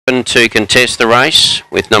open to contest the race,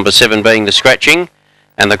 with number 7 being the scratching.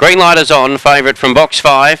 And the green light is on, favourite from box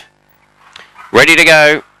 5. Ready to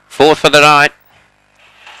go, 4th for the night.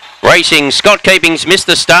 Racing, Scott Keeping's missed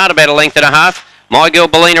the start about a length and a half. My Girl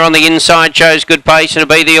Bellina on the inside shows good pace and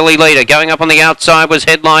to be the early leader. Going up on the outside was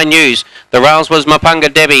Headline News. The rails was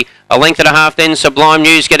Mapunga Debbie. A length and a half then Sublime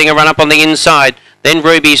News getting a run up on the inside. Then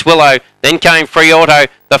Ruby's Willow. Then came Free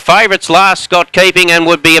Auto. The favourites last, Scott Keeping, and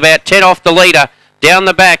would be about 10 off the leader. Down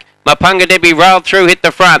the back, Mapunga Debbie railed through, hit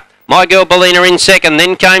the front. My Girl Bellina in second.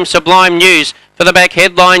 Then came Sublime News. For the back,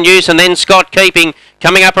 Headline News, and then Scott Keeping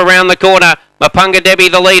coming up around the corner. Mapunga Debbie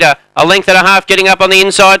the leader. A length and a half getting up on the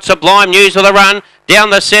inside. Sublime News with a run.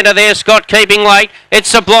 Down the centre there, Scott Keeping late. It's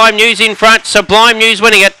Sublime News in front. Sublime News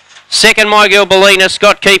winning it. Second, My Girl Bellina.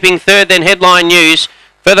 Scott Keeping third, then Headline News.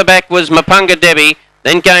 Further back was Mapunga Debbie.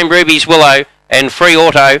 Then came Ruby's Willow and Free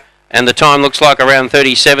Auto. And the time looks like around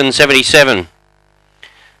 37.77.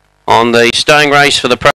 On the staying race for the